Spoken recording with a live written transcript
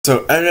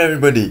So hello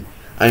everybody,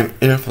 I'm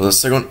here for the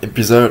second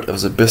episode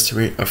of the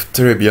Bestiary of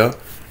Terebia,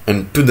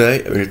 and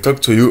today I will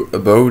talk to you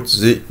about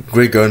the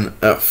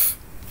gregonearth.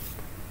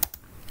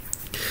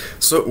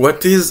 So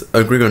what is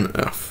a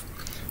gregonearth?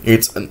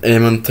 It's an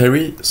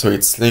elementary, so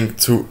it's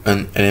linked to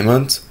an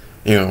element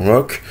in a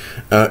rock.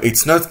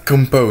 It's not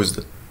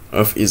composed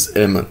of its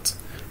element,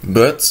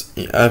 but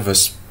it have a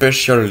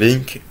special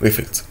link with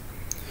it.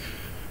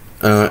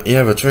 You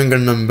have a triangle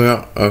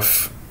number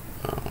of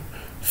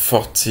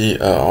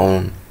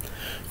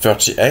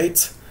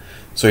 38,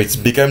 so it's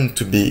become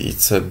to be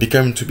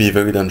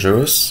very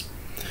dangerous,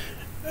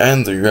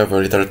 and you have a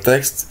little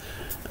text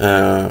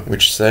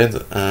which says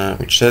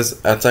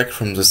attack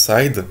from the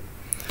side.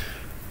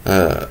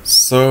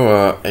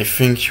 So I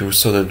think you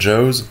saw the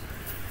jaws.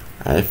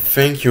 I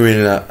think you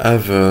will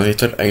have a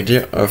little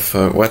idea of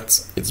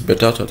what it's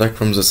better to attack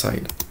from the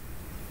side.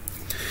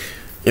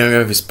 Here you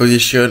have this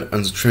position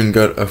on the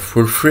triangle of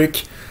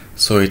Wolfric,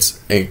 so it's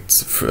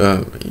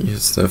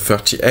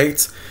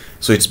 38,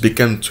 so it's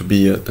become to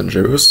be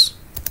dangerous.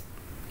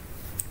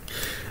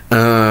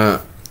 The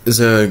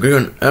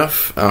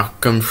gregonearth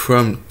come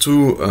from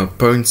two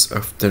points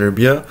of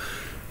Terebia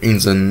in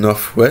the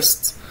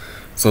northwest,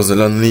 so the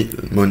Lonely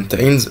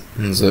Mountains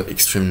in the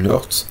extreme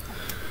north,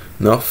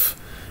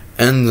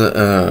 and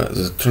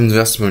the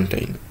Transverse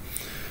Mountain.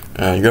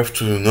 You have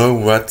to know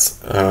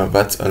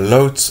that a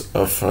lot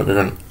of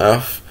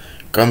gregonearth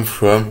come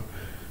from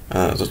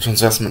the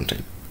Transverse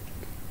Mountain.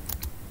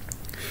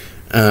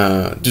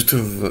 Due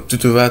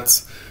to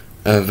that,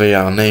 they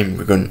are named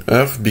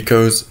gregonearth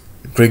because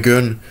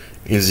gregon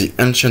is the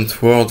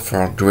ancient word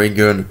for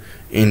dragon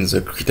in the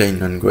Cretan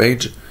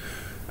language.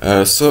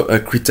 So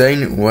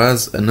Cretan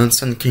was an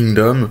ancient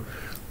kingdom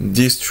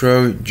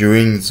destroyed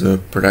during the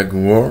Plague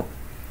War,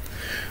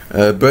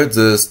 but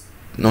the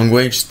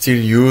language still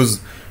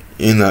used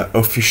in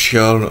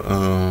official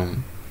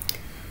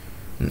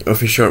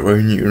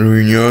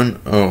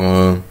reunion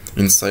or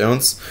in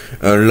science,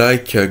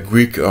 like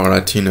Greek or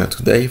Latin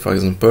today, for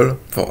example,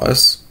 for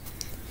us.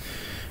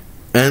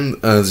 And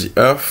the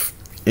earth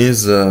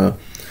is the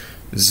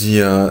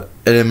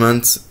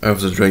element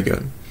of the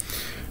dragon.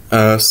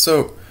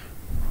 So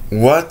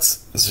what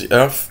the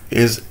earth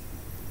is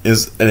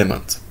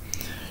element.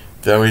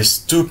 There is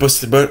two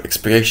possible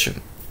explanations.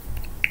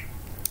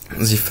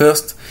 The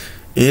first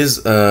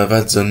is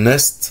that the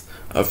nests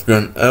of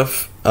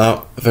gregonearth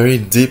are very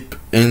deep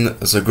in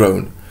the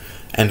ground,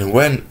 and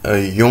when a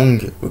young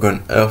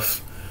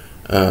gregonearth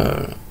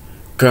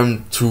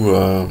come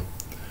to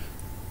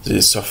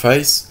the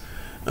surface,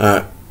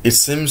 it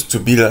seems to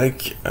be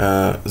like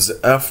the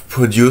earth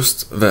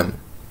produced them.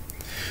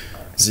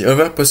 The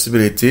other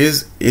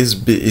possibilities is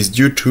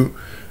due to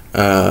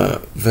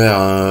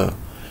their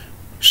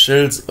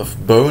shells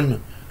of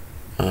bone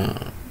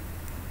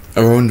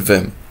around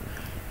them.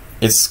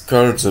 It's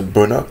called the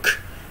bonock,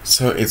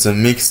 so it's a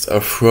mix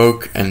of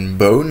rock and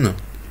bone.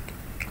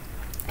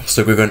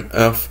 So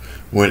gregonearth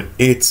will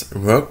eat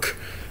rock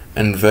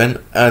and then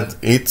add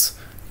it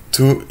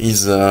to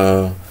his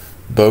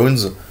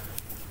bones,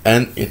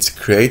 and it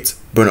creates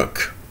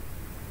bonock.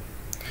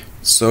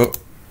 So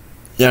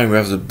here we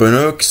have the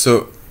bonock.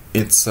 So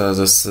it's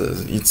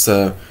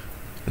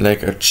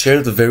like a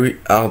shield, very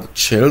hard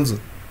shield,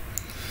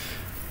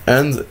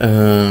 and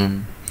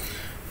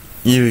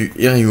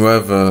here you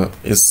have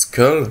his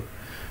skull,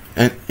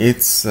 and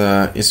it's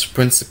his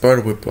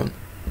principal weapon.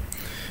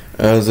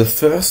 The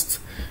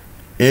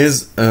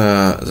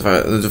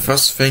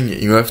first thing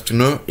you have to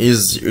know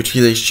is the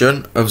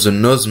utilization of the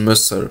nose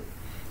muscle.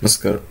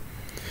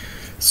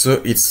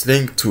 So it's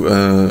linked to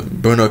a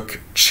bonock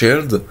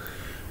shield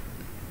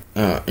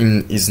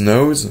in his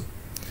nose,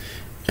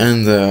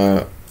 and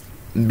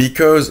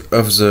because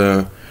of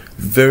the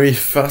very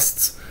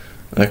fast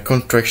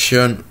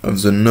contraction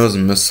of the nose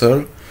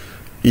muscle,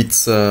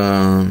 it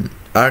will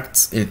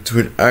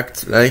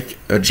act like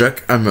a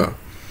jackhammer.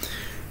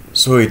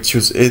 So it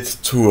uses it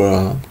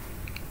to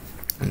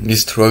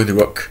destroy the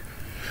rock.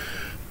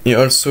 He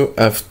also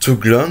have two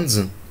glands,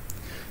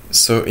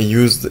 so he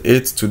used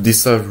it to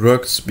dissolve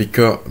rocks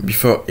before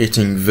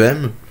eating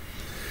them.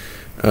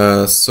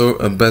 So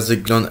a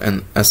basic gland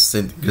and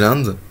acid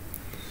gland.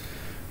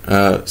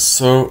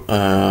 So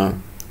the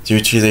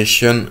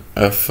utilization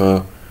of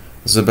the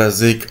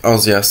basic or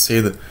the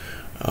acid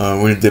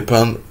will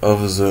depend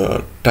of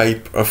the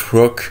type of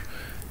rock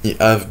he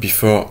have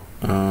before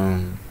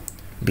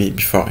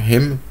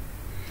him.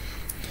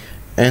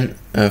 And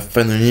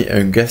finally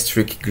a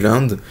gastric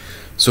gland,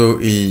 so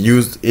he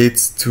used it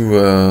to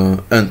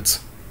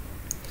hunt.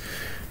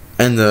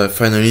 And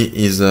finally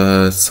his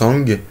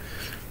song,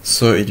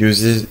 so he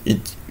used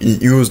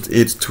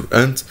it to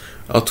hunt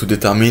or to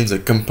determine the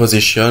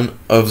composition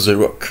of the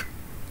rock.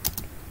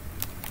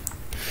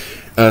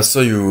 So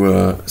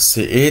you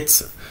see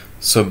it.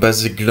 So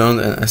basic gland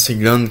and acid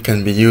gland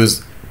can be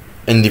used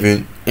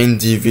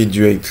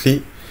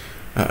individually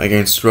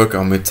against rock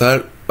or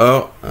metal,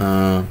 or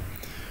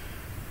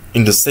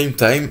in the same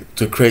time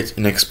to create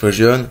an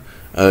explosion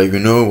You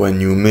know, when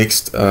you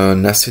mixed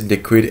an acid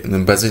liquid and a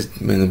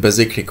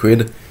basic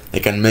liquid, they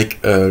can make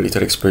a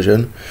little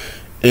explosion.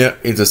 Here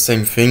it's the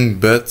same thing,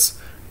 but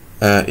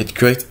it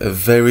creates a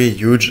very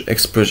huge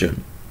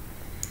explosion.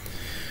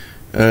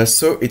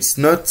 So it's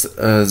not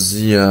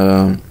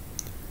the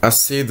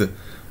acid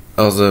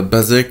or the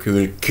basic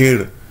will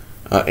kill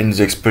in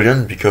the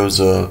explosion, because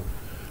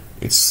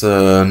it's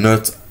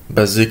not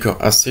basic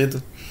or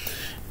acid.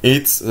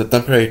 It's the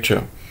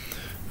temperature.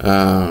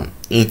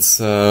 It's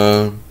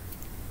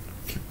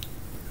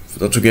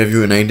to give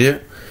you an idea,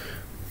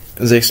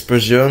 the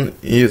explosion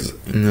is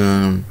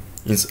in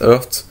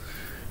Earth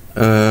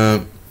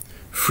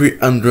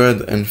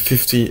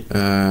 350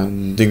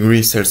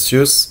 degrees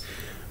Celsius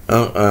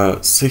or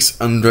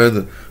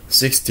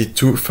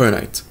 662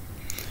 Fahrenheit,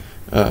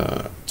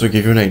 to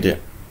give you an idea.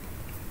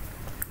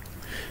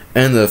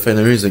 And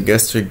finally, the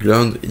gastric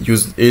gland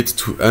used it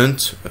to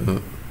hunt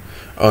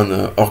on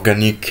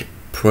organic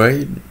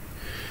prey.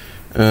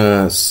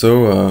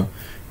 So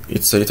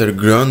it's a little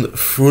gland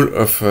full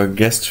of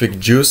gastric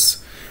juice,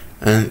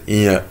 and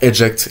he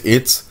ejects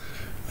it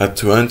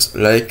to hunt,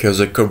 like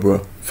the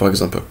cobra, for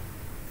example.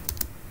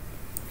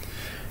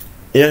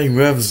 Here you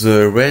have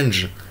the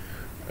range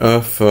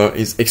of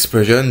his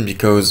explosion,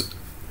 because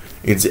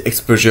it's the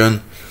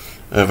explosion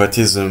that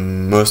is the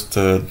most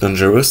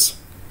dangerous.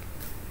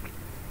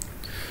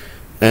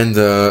 And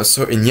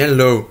so in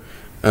yellow,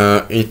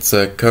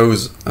 it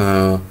causes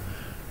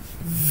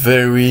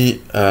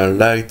very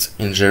light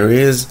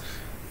injuries.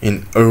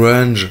 In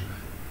orange,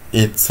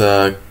 it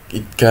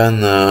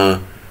can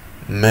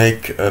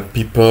make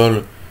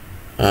people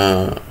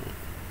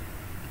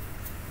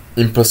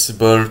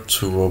impossible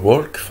to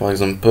walk, for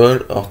example,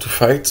 or to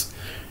fight.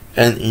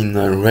 And in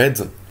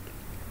red,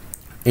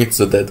 it's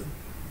the dead.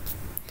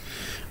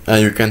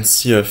 You can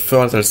see a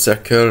 4 little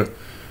circle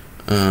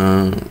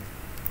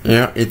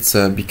here. It's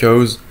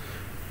because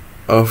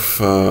of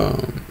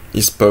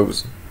his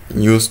pose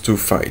used to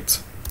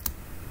fight.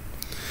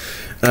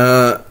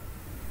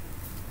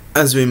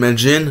 As you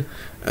imagine,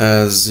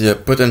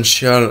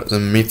 the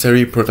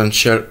military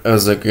potential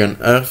of the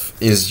gregonearth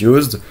is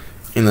used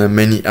in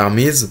many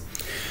armies.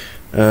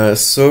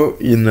 So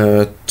in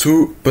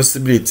two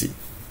possibilities.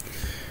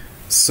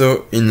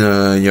 So in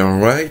your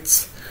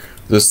right,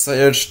 the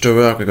Sirens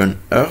Tower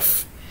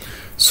gregonearth.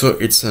 So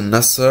it's a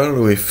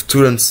nacelle with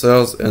 2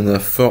 lancers and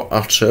 4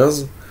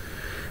 archers.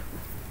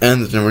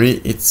 And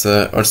generally it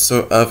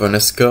also have an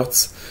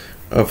escort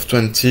of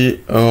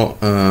 20 or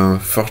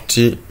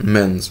 40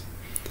 men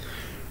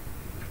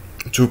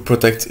to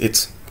protect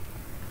it.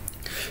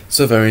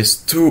 So there is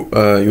two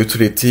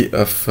utility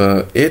of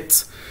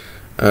it.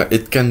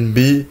 It can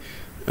be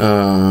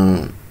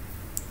to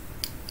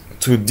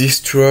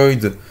destroy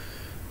the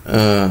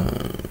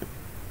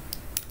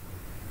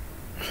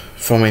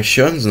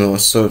formations,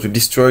 so to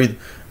destroy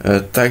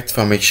tight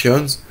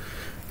formations,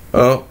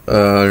 or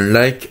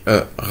like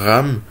a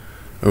ram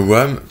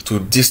to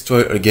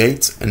destroy a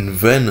gate and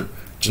then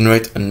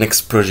generate an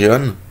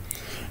explosion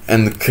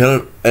and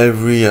kill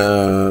every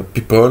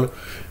people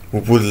who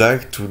would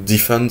like to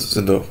defend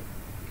the door.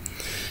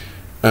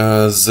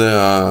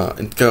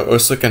 It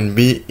also can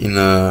be in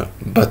a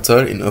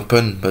battle, in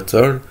open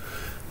battle,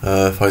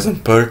 for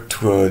example,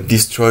 to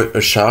destroy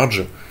a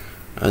charge.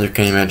 You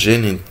can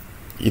imagine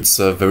it's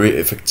very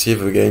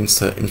effective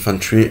against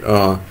infantry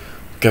or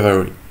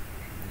cavalry.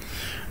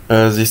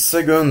 The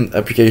second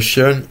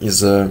application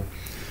is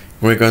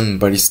Gregon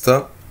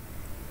ballista.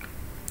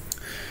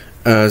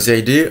 The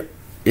idea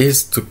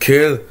is to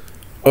kill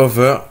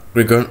over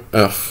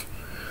gregonearth.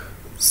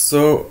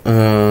 So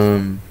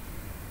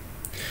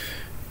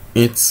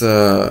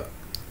the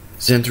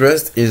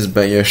interest is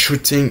by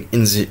shooting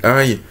in the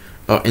eye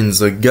or in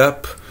the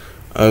gap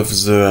of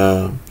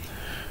the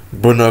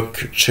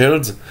Bonok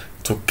shield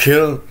to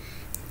kill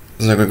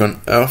the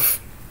gregonearth,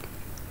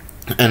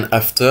 and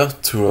after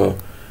to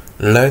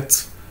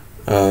let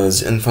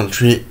the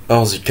infantry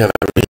or the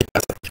cavalry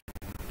attack.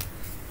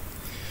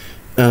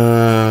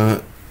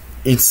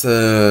 It's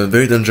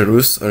very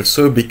dangerous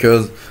also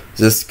because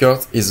the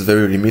escort is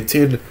very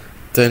limited,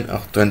 10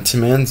 or 20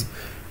 men,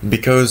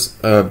 because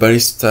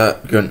ballista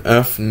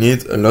gregonearth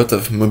need a lot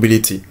of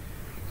mobility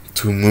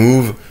to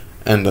move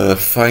and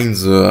find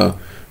the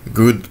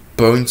good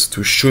points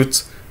to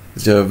shoot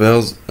the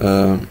others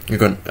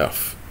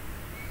gregonearth.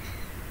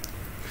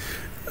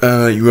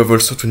 You have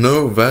also to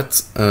know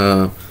that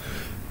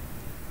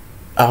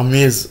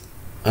armies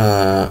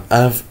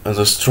have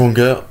the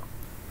strongest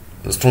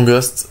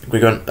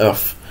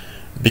gregonearth,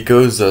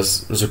 because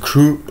the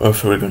crew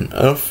of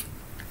gregonearth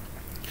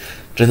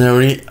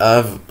generally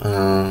have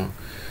the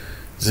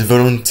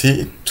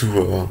volunteer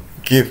to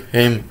give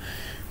him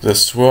the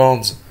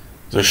swords,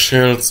 the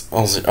shields,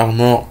 or the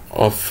armor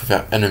of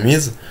their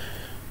enemies,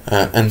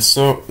 and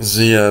so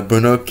the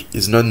Bonok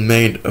is not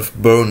made of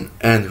bone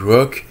and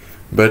rock,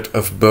 but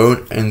of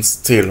bone and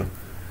steel.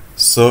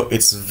 So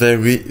it's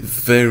very,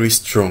 very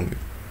strong.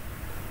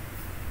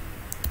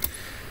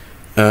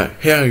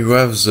 Here you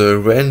have the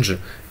range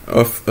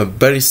of a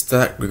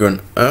ballista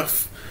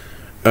gregonearth.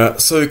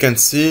 So you can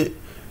see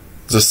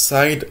the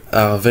sides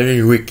are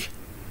very weak,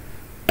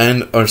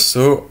 and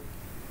also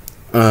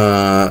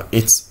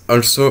it's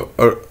only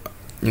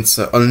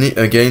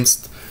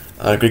against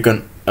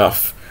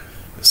gregonearth.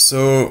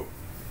 So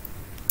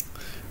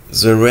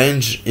the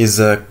range is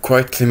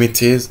quite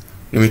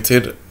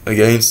limited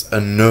against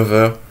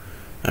another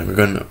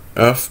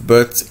gregonearth,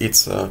 but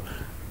it's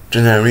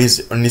generally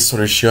the only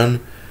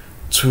solution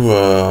to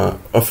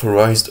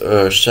authorize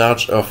a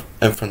charge of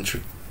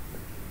infantry.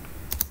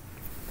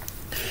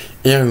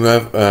 Here we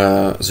have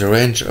the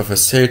range of a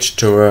siege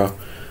tower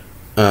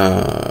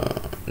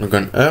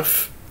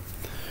gregonearth.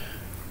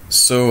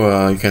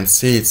 So you can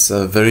see it's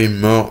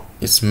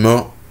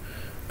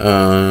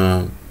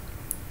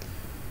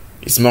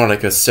more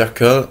like a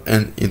circle,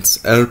 and it's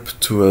help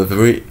to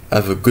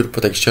have a good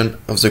protection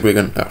of the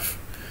gregonearth.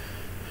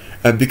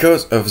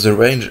 Because of the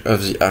range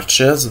of the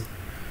archers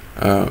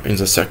in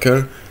the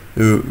circle,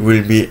 you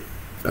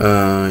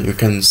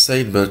can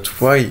say, but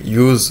why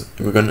use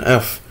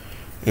gregonearth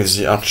if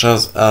the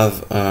archers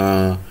have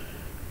a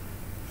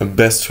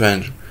best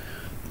range?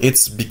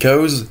 It's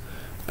because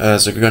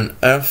the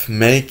gregonearth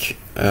make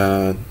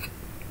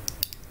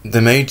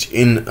damage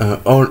in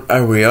all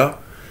area,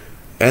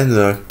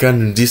 and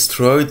can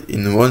destroy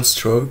in one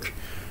stroke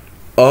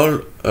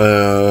all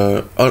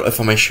a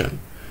formation.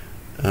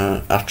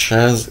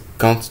 Archers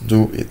can't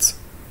do it.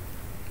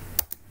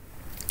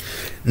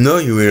 Now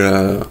you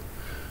will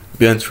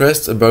be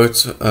interested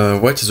about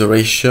what is the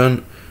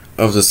relation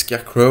of the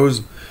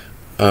scarecrows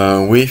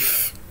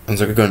with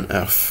the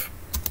gregonearth.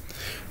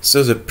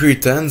 So the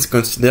Puritans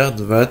considered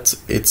that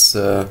it's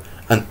an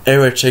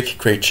heretic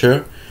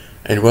creature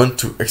and want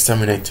to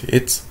exterminate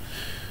it,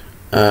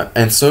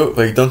 and so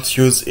they don't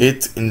use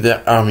it in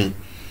their army.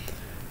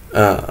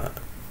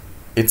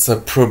 It's a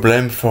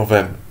problem for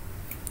them.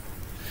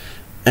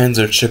 And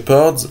the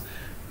shepherds,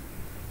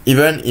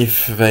 even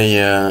if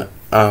they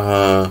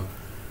are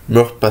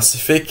more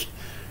pacific,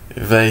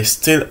 they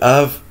still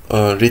have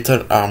a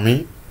little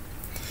army,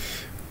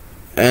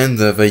 and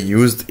they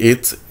used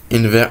it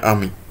in their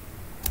army.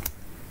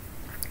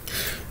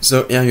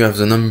 So here you have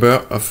the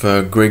number of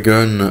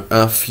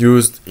gregonearth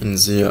used in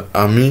the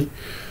army.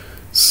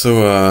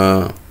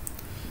 So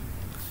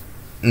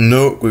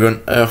no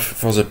gregonearth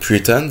for the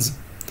Puritans,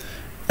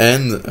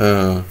 and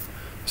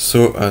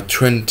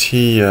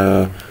 20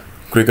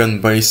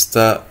 gregon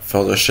ballista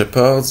for the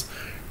shepherds,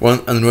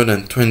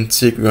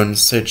 120 gregon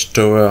siege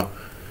tower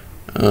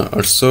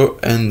also,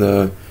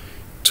 and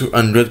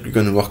 200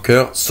 gregon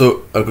worker.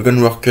 So a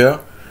gregon worker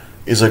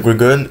is a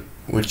gregon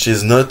which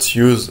is not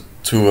used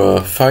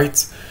to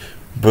fight,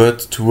 but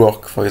to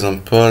work, for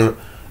example,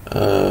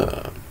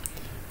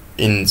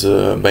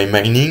 by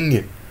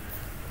mining,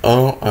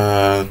 or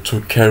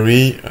to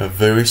carry a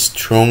very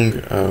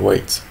strong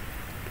weight.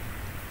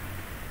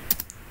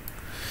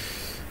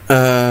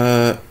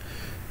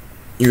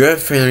 You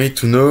have finally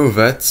to know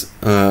that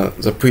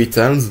the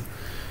Puritans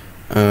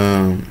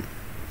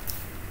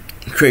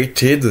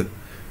created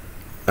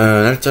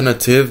an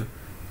alternative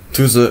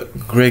to the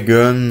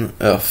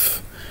gregonearth.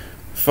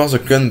 For the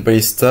gregon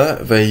ballista,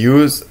 they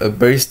use a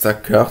ballista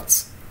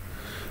cart.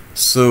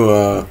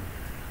 So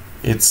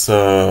it's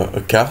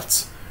a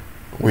cart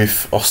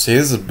with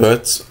horses,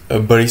 but a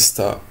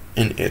ballista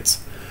in it.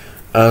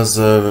 As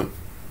a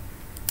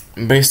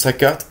ballista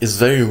cart is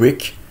very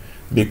weak,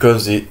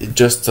 because it's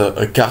just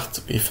a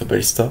cart with a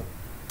ballista,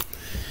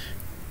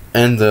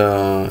 and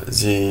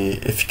the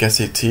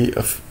efficacy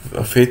of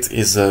it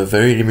is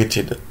very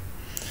limited.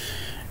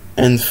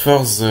 And for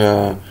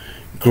the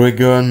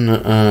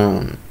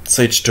gregon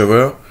siege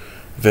tower,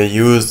 they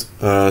use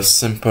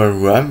simple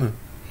ram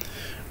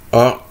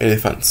or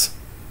elephants.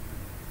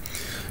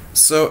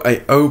 So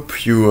I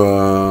hope you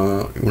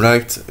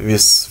liked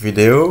this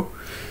video.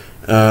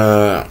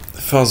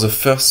 For the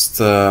first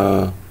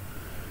for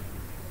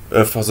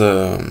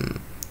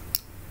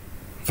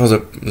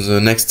the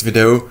next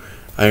video,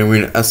 I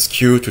will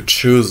ask you to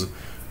choose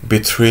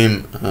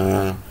between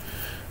the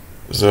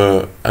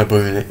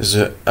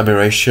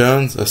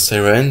aberrations, the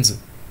sirens,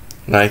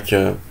 like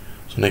the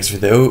next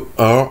video,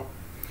 or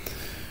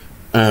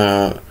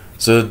the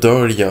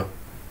Dohria.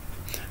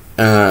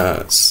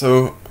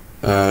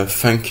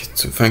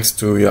 Thanks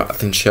to your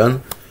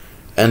attention,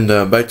 and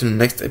bye to the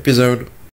next episode.